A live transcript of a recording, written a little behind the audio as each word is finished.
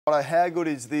How good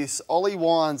is this? Ollie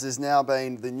Wines has now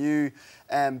been the new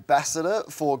ambassador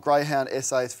for Greyhound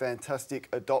SA's fantastic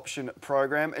adoption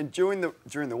program. And during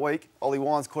the week, Ollie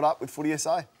Wines caught up with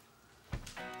FootySA.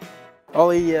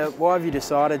 Ollie, why have you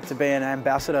decided to be an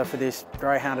ambassador for this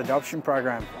Greyhound adoption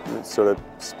program? It sort of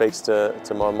speaks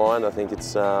to my mind. I think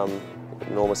it's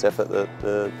enormous effort that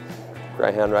the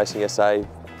Greyhound Racing SA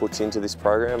puts into this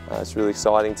program. It's really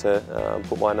exciting to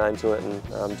put my name to it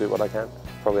and do what I can.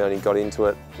 Probably only got into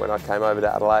it when I came over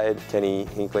to Adelaide. Kenny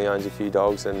Hinkley owns a few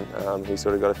dogs and he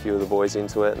sort of got a few of the boys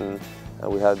into it, and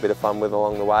we had a bit of fun with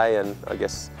along the way, and I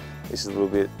guess this is a little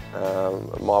bit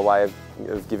my way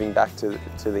of giving back to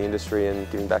the industry and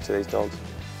giving back to these dogs.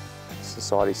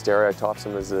 Society stereotypes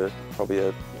them as probably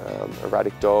a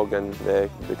erratic dog, and they're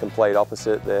the complete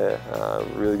opposite. They're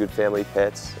really good family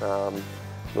pets.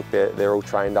 Look, they're all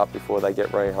trained up before they get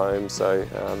rehomed, so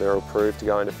they're all approved to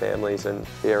go into families and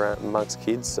be around amongst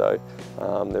kids, so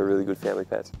they're really good family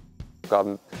pets.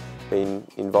 I've been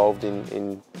involved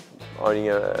in owning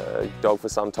a dog for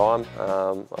some time.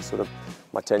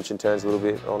 My attention turns a little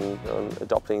bit on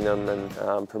adopting them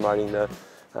and promoting the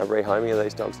rehoming of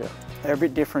these dogs now. They're a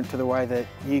bit different to the way that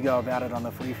you go about it on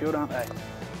the footy field, aren't they?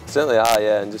 Certainly are,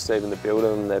 yeah, and just even the build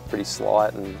of them, they're pretty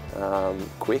slight and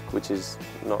quick, which is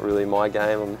not really my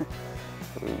game.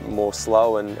 I'm more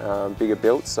slow and bigger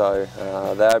built, so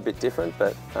they're a bit different,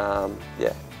 but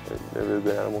yeah, they're really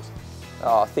good animals.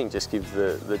 I think just gives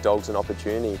the dogs an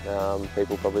opportunity.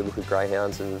 People probably look at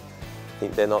greyhounds and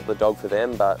think they're not the dog for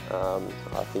them, but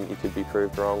I think you could be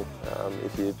proved wrong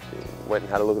if you went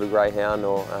and had a look at a greyhound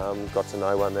or got to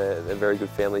know one. They're very good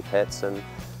family pets, and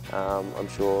I'm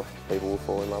sure people will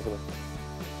fall in love with them.